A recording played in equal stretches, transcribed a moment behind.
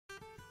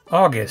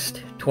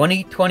August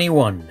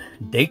 2021,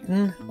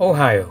 Dayton,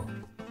 Ohio.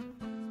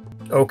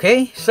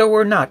 Okay, so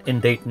we're not in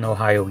Dayton,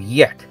 Ohio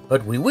yet,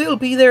 but we will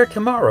be there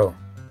tomorrow.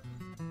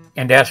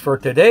 And as for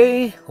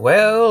today,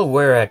 well,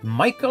 we're at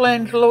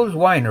Michelangelo's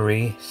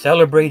winery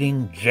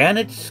celebrating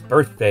Janet's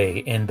birthday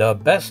in the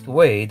best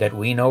way that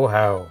we know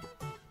how.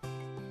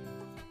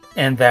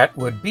 And that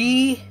would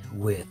be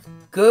with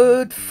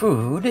good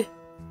food,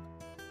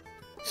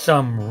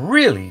 some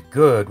really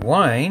good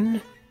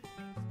wine,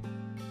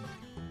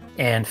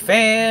 and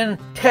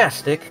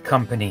fantastic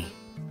company.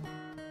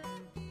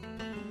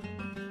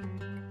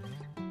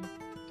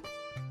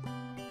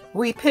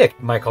 We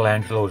picked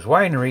Michelangelo's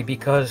winery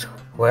because,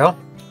 well,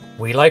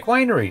 we like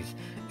wineries,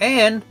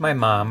 and my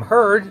mom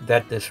heard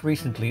that this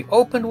recently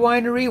opened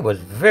winery was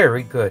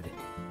very good.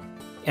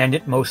 And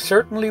it most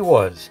certainly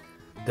was.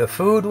 The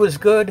food was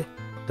good,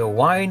 the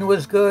wine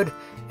was good,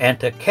 and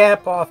to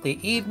cap off the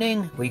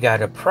evening, we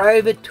got a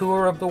private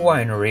tour of the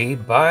winery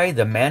by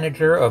the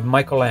manager of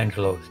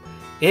Michelangelo's.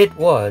 It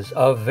was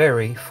a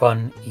very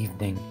fun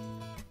evening.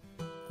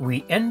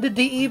 We ended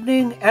the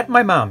evening at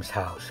my mom's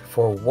house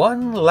for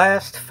one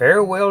last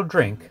farewell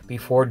drink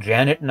before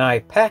Janet and I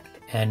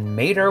packed and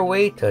made our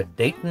way to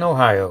Dayton,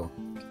 Ohio.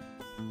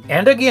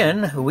 And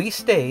again, we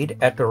stayed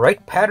at the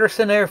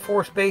Wright-Patterson Air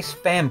Force Base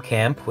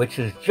Famcamp, which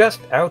is just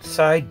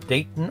outside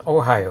Dayton,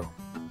 Ohio.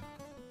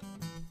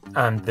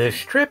 On this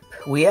trip,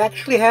 we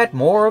actually had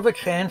more of a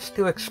chance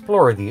to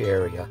explore the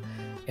area,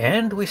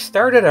 and we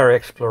started our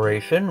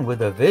exploration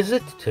with a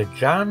visit to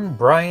John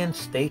Bryan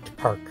State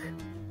Park.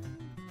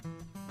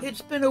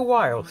 It's been a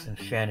while since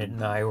Janet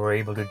and I were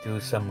able to do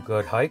some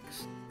good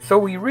hikes, so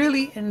we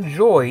really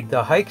enjoyed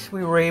the hikes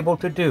we were able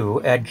to do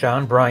at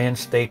John Bryan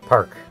State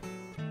Park.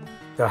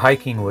 The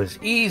hiking was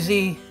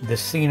easy, the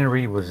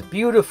scenery was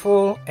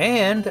beautiful,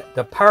 and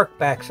the park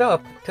backs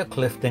up to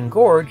Clifton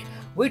Gorge,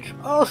 which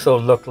also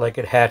looked like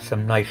it had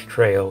some nice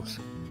trails.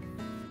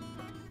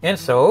 And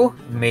so,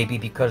 maybe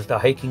because the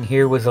hiking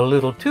here was a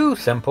little too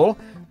simple,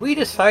 we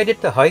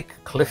decided to hike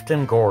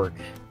Clifton Gorge.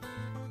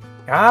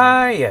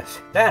 Ah yes,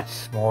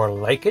 that's more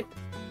like it.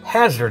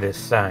 Hazardous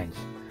signs.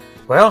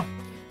 Well,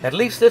 at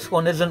least this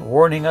one isn't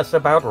warning us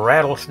about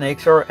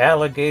rattlesnakes or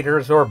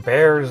alligators or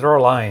bears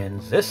or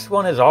lions. This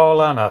one is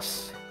all on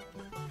us.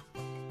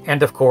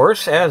 And of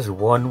course, as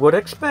one would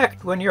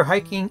expect when you're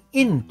hiking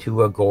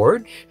into a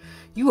gorge,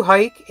 you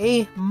hike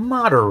a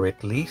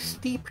moderately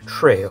steep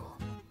trail.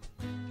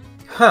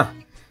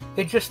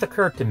 It just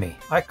occurred to me.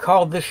 I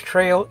called this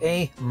trail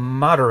a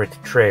moderate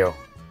trail.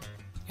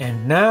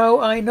 And now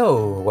I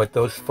know what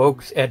those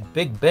folks at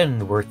Big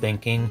Bend were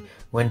thinking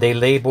when they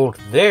labeled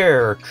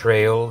their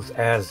trails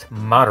as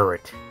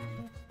moderate.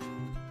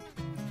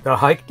 The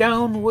hike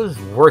down was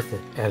worth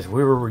it, as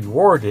we were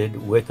rewarded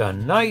with a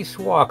nice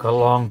walk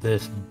along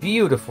this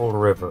beautiful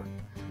river.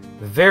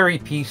 Very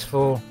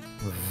peaceful,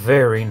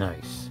 very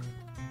nice.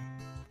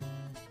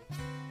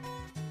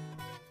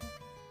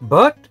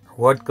 But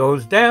what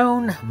goes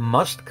down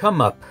must come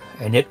up,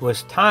 and it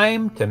was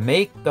time to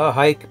make the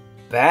hike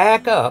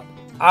back up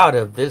out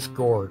of this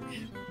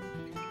gorge.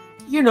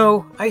 You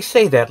know, I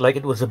say that like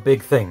it was a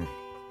big thing,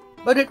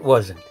 but it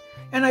wasn't.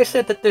 And I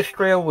said that this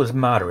trail was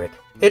moderate.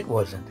 It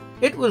wasn't.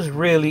 It was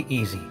really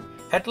easy,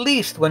 at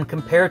least when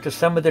compared to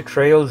some of the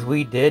trails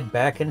we did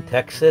back in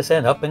Texas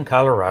and up in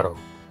Colorado.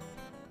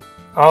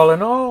 All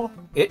in all,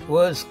 it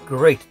was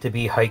great to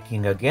be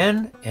hiking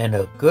again and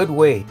a good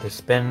way to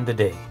spend the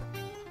day.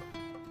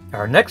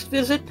 Our next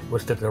visit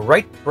was to the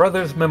Wright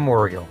Brothers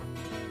Memorial.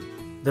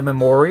 The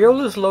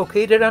memorial is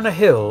located on a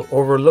hill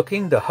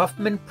overlooking the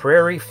Huffman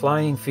Prairie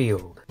flying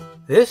field.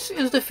 This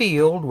is the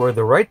field where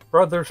the Wright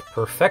brothers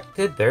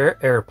perfected their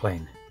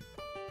airplane.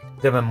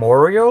 The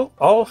memorial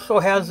also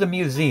has a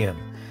museum,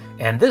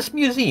 and this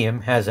museum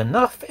has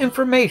enough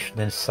information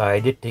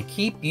inside it to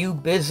keep you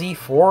busy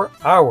for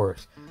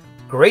hours.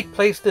 Great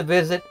place to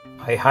visit.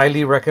 I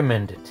highly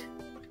recommend it.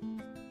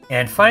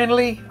 And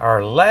finally,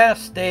 our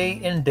last day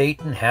in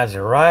Dayton has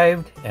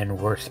arrived, and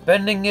we're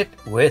spending it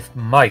with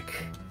Mike.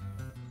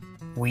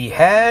 We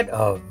had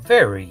a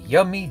very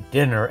yummy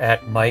dinner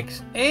at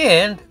Mike's,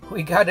 and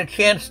we got a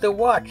chance to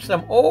watch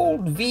some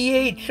old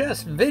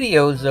VHS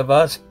videos of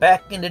us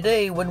back in the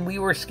day when we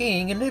were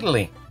skiing in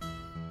Italy.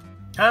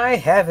 I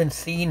haven't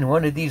seen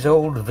one of these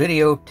old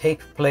videotape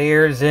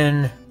players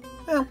in,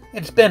 well,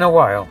 it's been a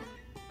while.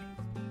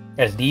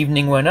 As the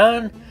evening went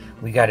on,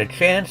 we got a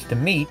chance to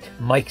meet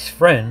Mike's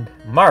friend,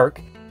 Mark,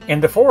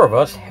 and the four of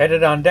us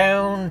headed on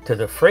down to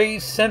the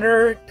Fraze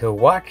Center to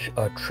watch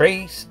a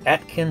Trace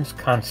Atkins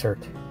concert.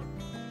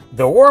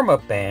 The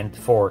warm-up band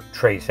for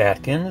Trace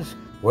Atkins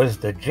was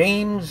the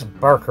James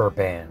Barker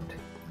Band.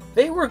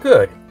 They were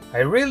good.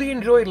 I really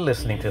enjoyed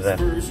listening to them.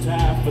 First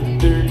half of the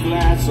third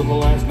class on the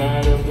last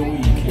night of the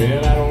week.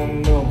 Hell, I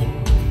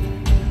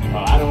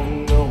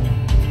don't know.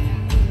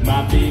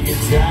 My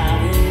biggest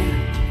time.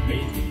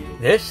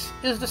 This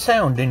is the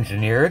sound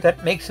engineer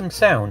that makes him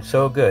sound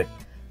so good.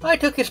 I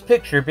took his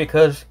picture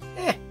because,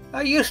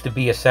 I used to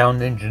be a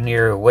sound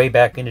engineer way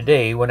back in the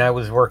day when I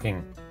was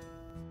working.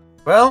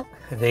 Well,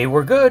 they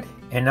were good,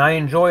 and I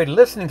enjoyed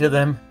listening to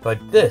them, but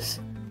this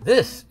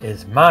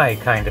is my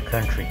kind of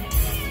country.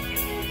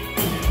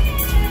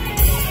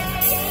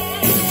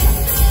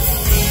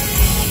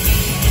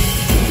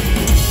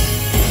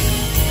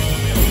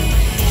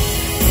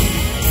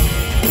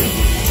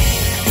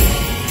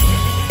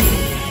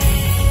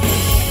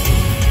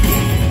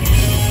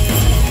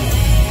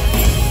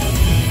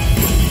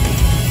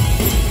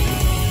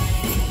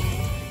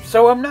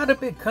 So I'm not a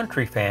big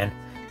country fan,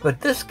 but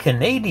this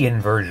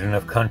Canadian version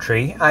of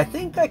country, I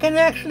think I can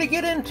actually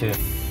get into.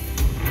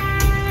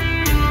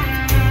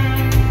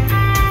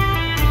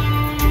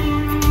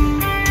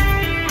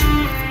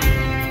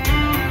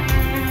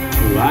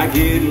 I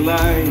get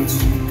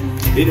lights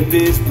in a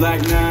pitch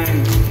black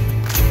night,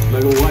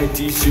 like a white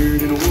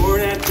t-shirt and a worn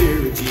out pair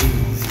of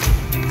jeans,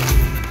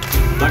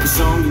 like a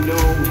song you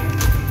know,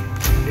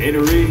 and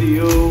a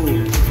radio,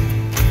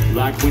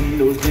 like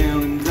windows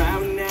down and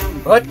driving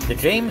down. But the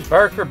James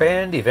Barker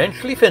Band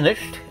eventually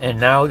finished, and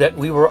now that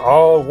we were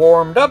all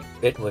warmed up,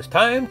 it was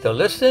time to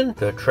listen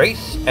to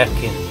Trace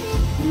Atkins.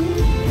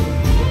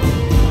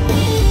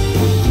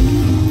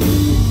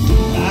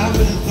 I've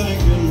been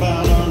thinking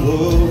about our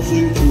love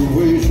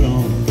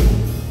situation,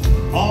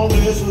 all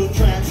this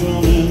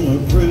attraction in the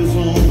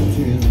present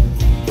tense.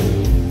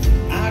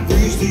 I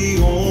agree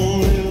the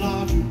only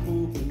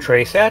logical.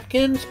 Trace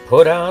Atkins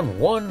put on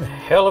one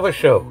hell of a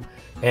show,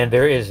 and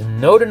there is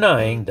no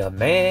denying the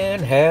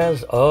man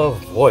has a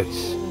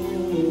voice.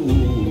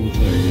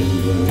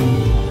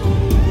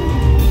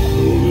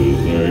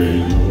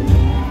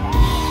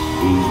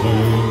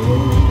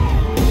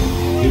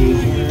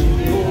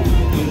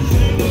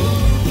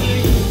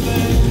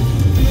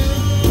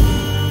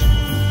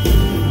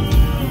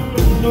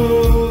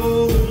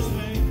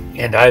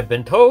 And I've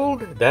been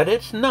told that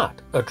it's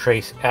not a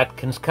Trace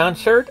Atkins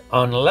concert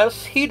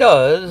unless he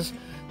does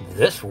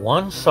this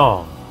one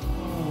song.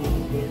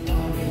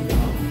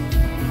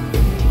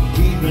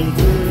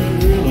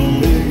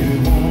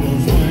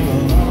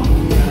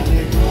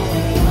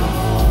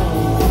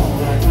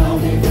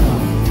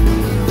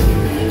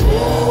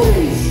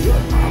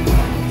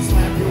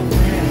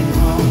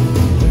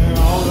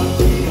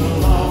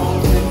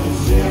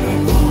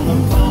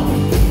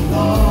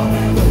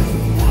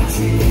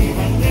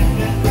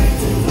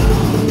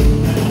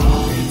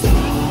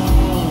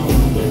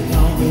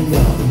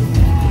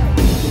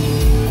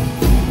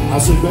 I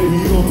said, baby,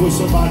 you're going to put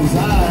somebody's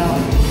eye out.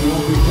 You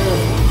won't be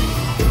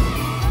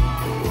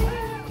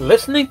careful.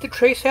 Listening to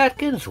Trace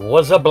Atkins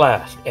was a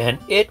blast, and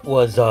it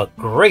was a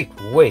great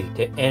way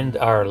to end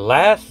our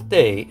last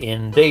day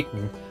in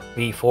Dayton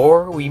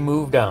before we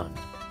moved on.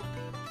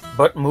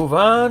 But move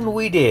on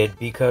we did,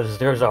 because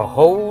there's a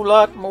whole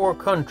lot more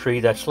country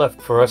that's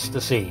left for us to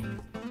see.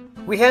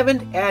 We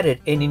haven't added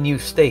any new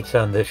states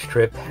on this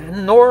trip,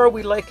 nor are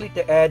we likely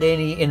to add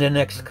any in the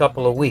next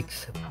couple of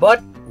weeks,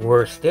 but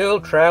we're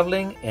still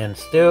traveling and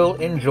still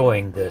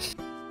enjoying this.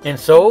 And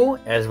so,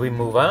 as we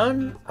move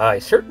on, I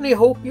certainly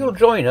hope you'll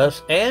join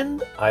us,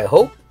 and I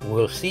hope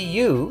we'll see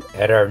you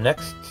at our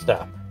next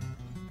stop.